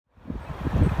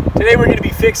Today we're going to be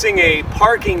fixing a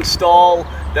parking stall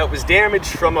that was damaged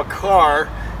from a car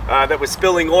that was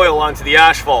spilling oil onto the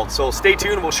asphalt. So stay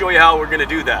tuned and we'll show you how we're going to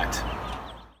do that.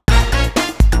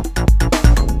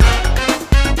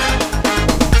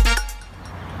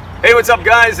 Hey, what's up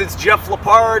guys? It's Jeff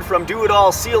Lepard from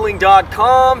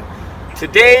doitallsealing.com.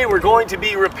 Today we're going to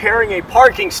be repairing a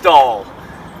parking stall.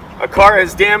 A car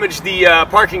has damaged the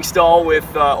parking stall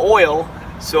with oil,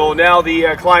 so now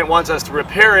the client wants us to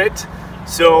repair it.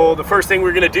 So the first thing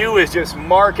we're going to do is just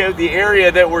mark out the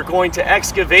area that we're going to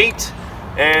excavate,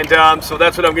 and so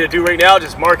that's what I'm going to do right now,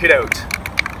 just mark it out.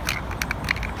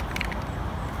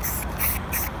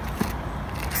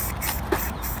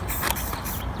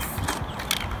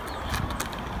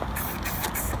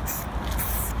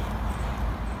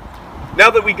 Now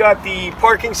that we got the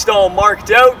parking stall marked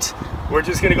out, we're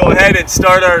just going to go ahead and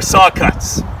start our saw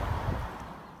cuts.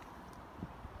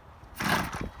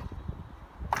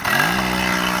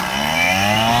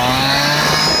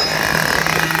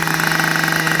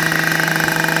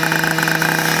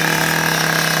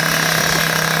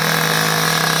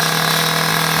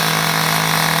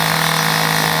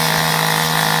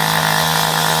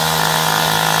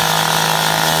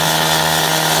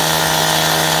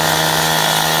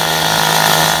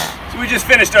 Just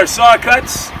finished our saw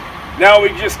cuts. Now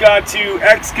we've just got to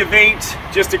excavate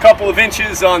just a couple of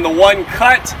inches on the one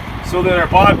cut so that our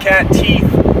Bobcat teeth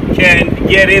can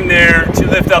get in there to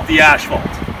lift up the asphalt.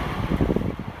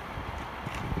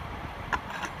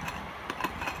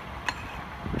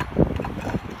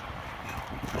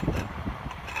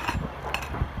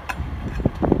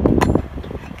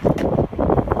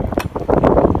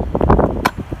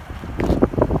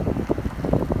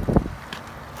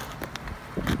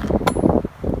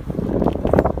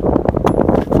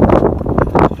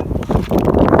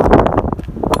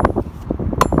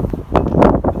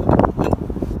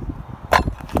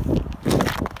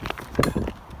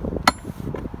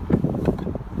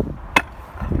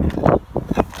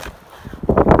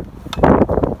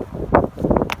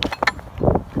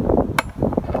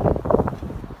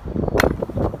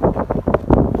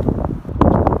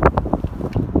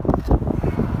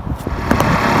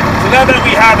 Now that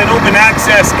we have an open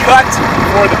access cut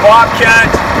for the Bobcat,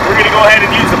 we're going to go ahead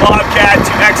and use the Bobcat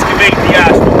to excavate the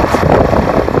asphalt.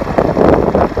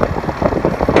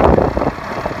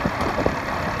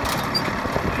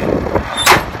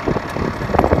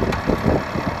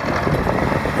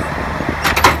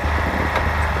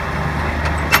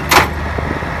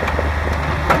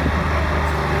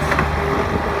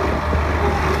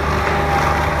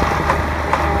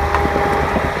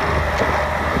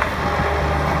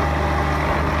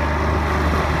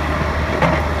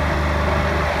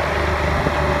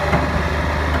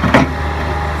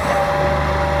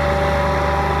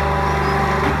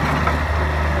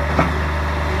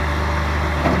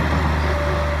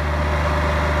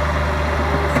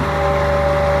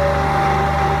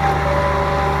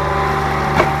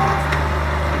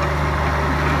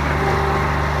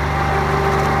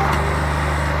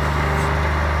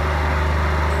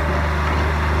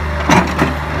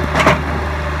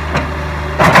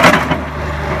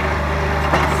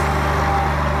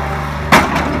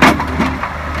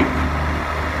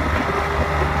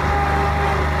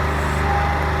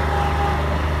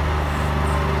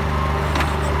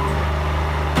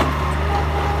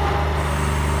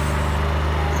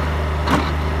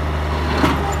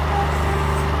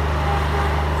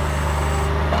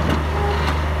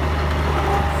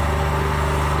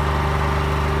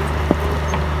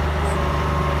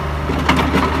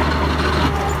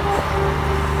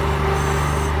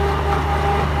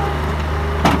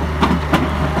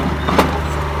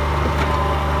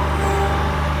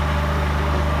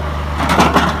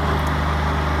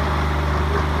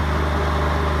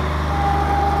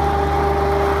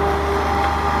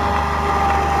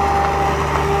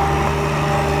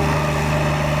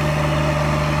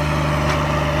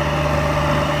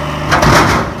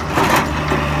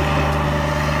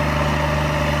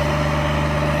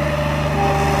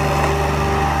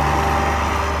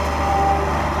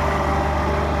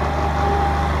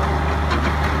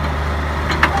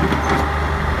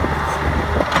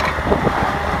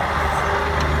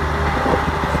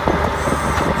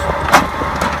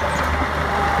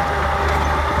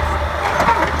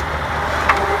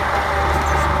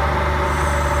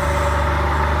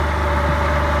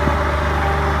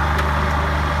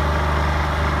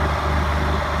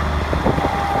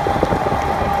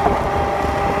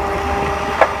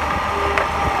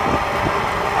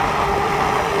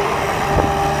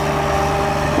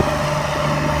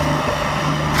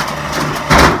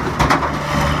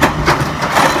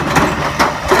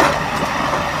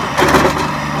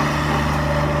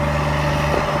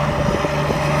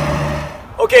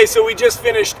 Okay, so we just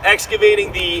finished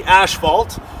excavating the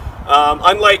asphalt.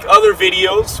 Unlike other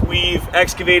videos, we've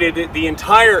excavated the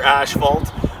entire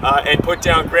asphalt and put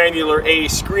down granular A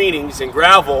screenings and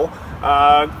gravel.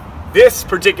 This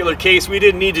particular case, we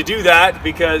didn't need to do that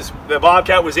because the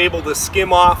Bobcat was able to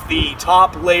skim off the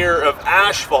top layer of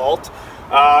asphalt.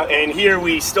 And here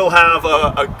we still have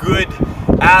a good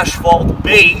asphalt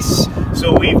base.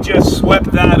 So we've just swept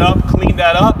that up, cleaned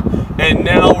that up, and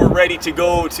now we're ready to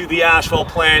go to the asphalt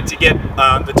plant to get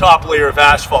the top layer of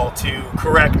asphalt to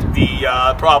correct the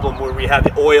problem where we had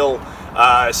the oil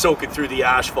soaking through the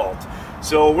asphalt.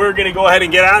 So we're going to go ahead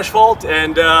and get asphalt,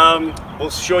 and we'll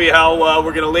show you how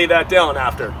we're going to lay that down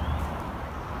after.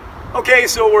 Okay,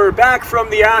 so we're back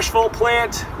from the asphalt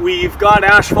plant. We've got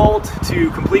asphalt to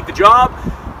complete the job.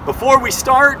 Before we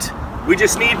start, we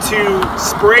just need to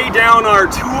spray down our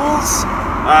tools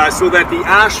so that the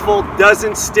asphalt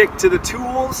doesn't stick to the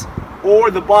tools or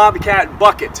the Bobcat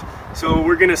bucket. So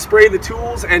we're going to spray the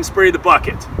tools and spray the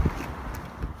bucket.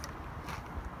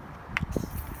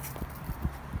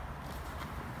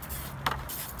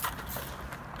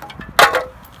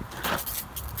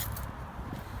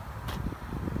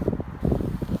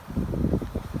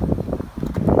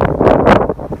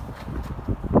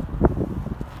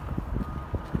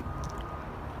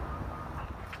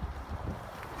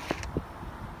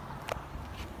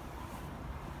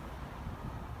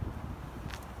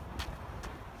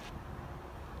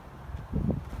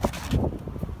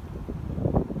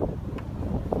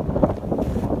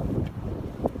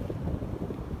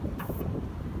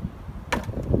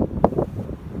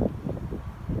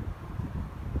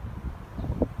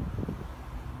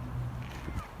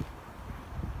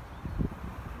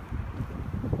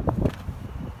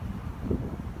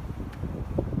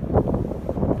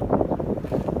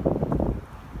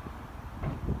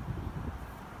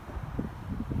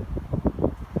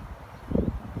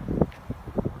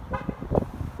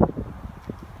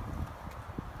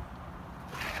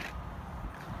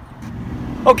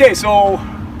 Okay, so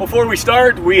before we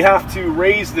start, we have to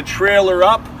raise the trailer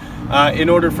up in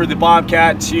order for the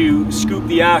Bobcat to scoop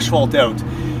the asphalt out.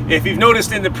 If you've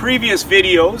noticed in the previous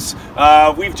videos,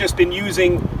 we've just been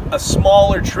using a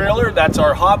smaller trailer. That's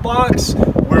our hotbox,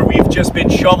 where we've just been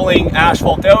shoveling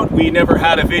asphalt out. We never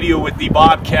had a video with the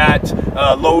Bobcat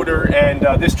loader and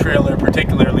this trailer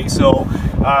particularly. So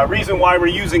reason why we're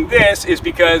using this is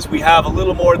because we have a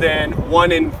little more than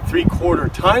 1 3/4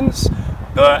 tons.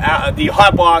 The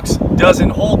hotbox doesn't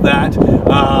hold that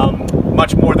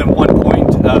much more than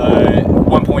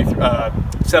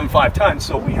 1.75 tons,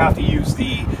 so we have to use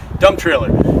the dump trailer,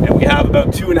 and we have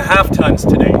about 2.5 tons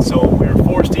today, so we're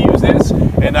forced to use this,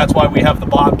 and that's why we have the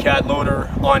Bobcat loader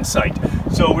on site.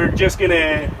 So we're just going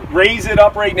to raise it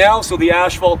up right now so the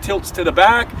asphalt tilts to the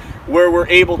back where we're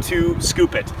able to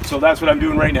scoop it. So that's what I'm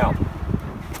doing right now.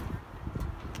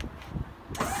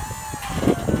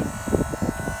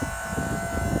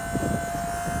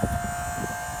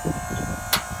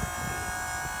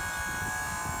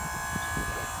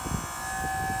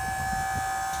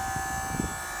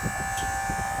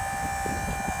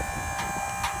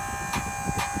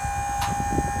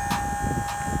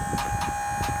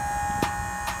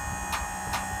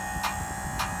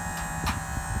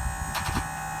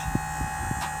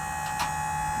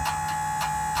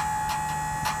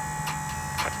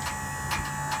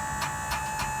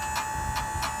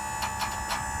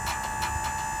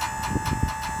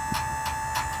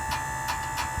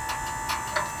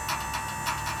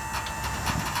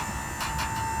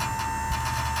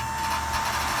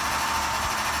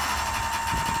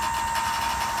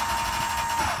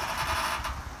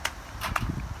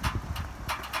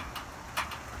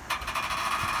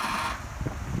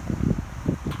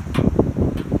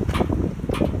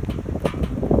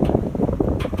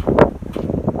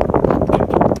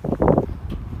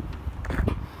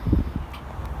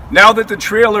 Now that the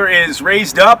trailer is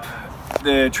raised up,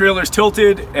 the trailer's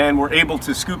tilted, and we're able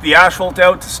to scoop the asphalt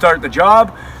out to start the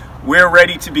job, we're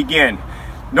ready to begin.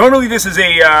 Normally this is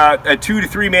a 2 to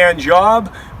 3 man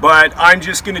job, but I'm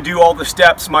just going to do all the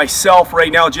steps myself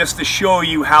right now just to show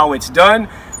you how it's done,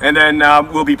 and then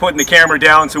we'll be putting the camera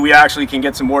down so we actually can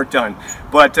get some work done.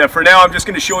 But for now I'm just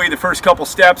going to show you the first couple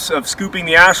steps of scooping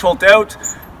the asphalt out,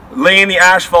 laying the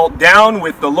asphalt down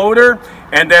with the loader,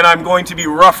 and then I'm going to be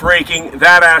rough raking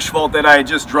that asphalt that I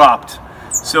just dropped.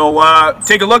 So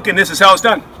take a look, and this is how it's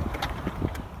done.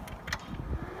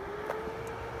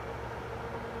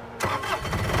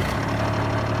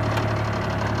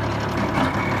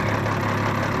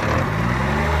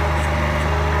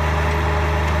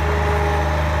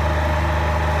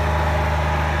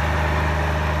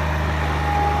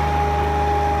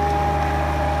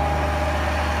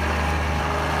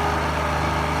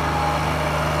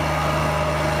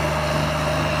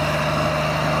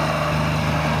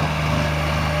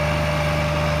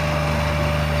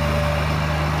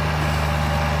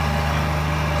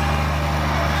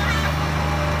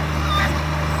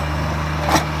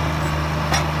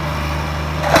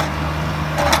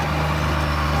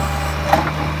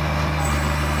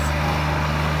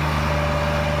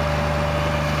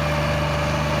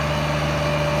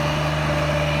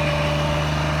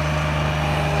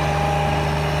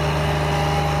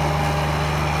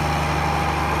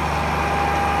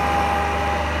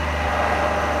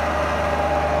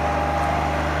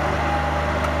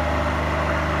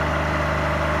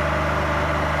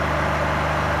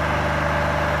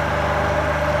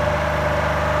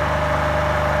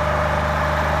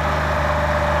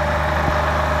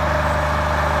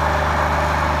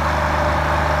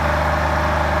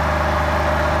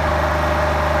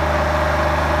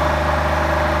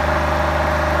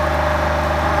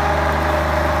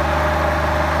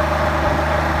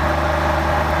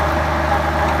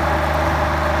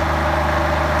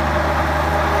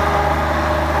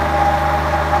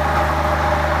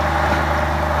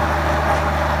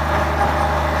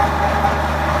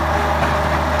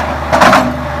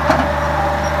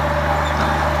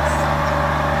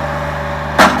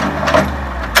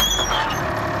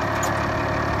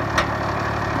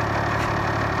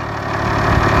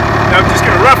 just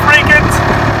gonna rough rake it.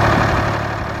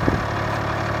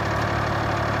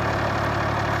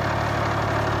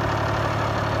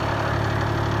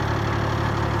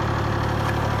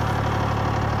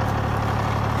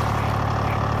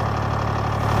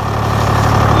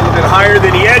 Higher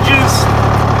than the edges.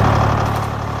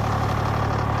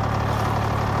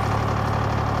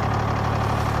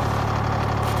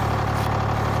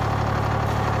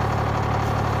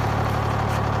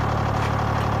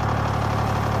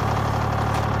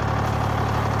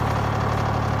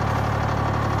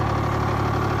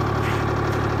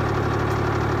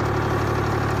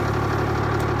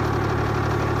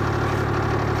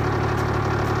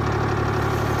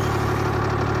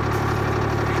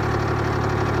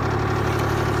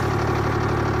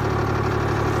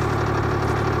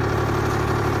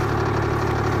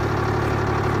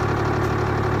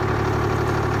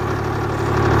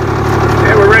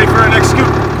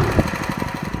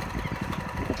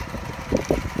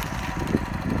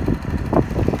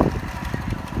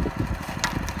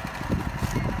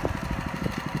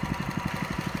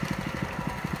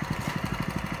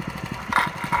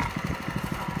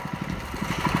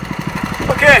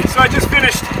 Okay, so I just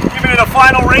finished giving it a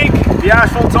final rake. The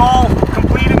asphalt's all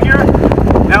complete in here.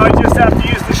 Now I just have to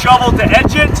use the shovel to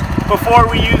edge it before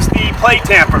we use the plate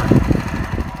tamper.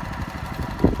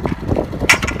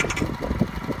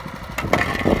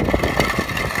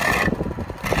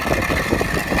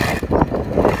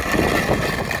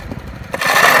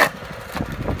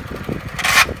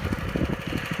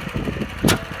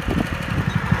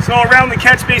 So around the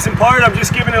catch basin part, I'm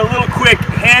just giving it a little quick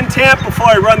hand tamp before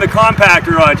I run the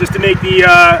compactor on, just to make the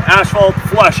asphalt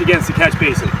flush against the catch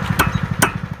basin.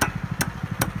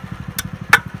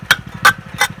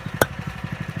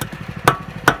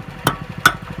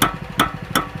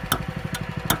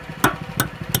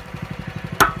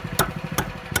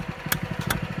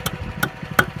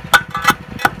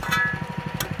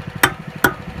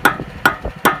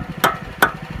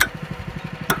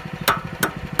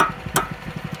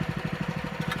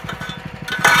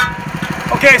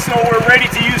 Okay, so we're ready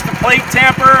to use the plate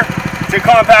tamper to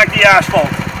compact the asphalt.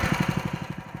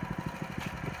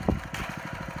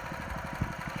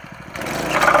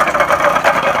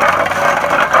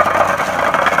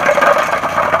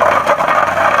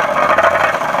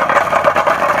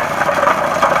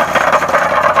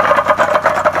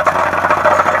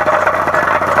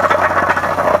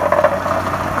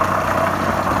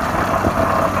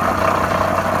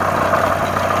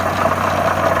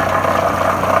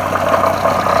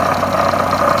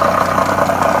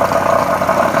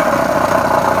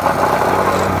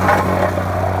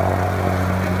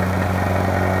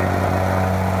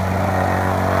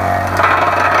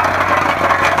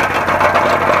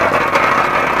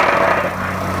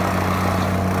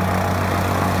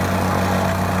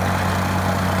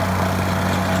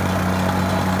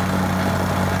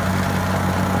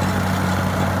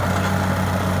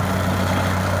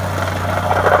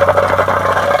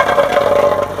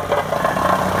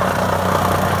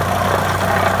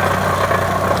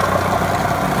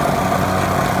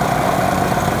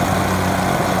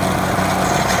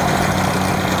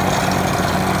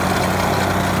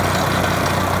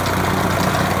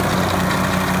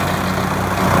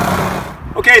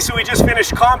 Okay, so we just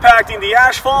finished compacting the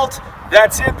asphalt.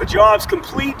 That's it, the job's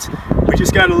complete. We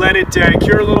just got to let it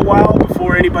cure a little while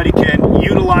before anybody can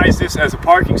utilize this as a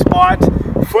parking spot.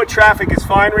 Foot traffic is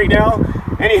fine right now.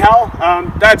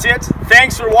 Anyhow, that's it.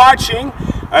 Thanks for watching.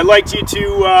 I'd like you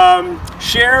to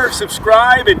share,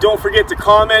 subscribe, and don't forget to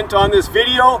comment on this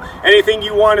video. Anything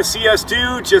you want to see us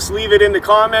do, just leave it in the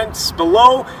comments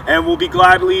below, and we'll be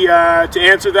gladly to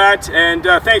answer that. And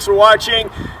thanks for watching.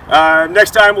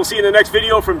 Next time, we'll see you in the next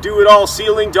video from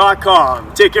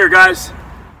doitallsealing.com. Take care, guys.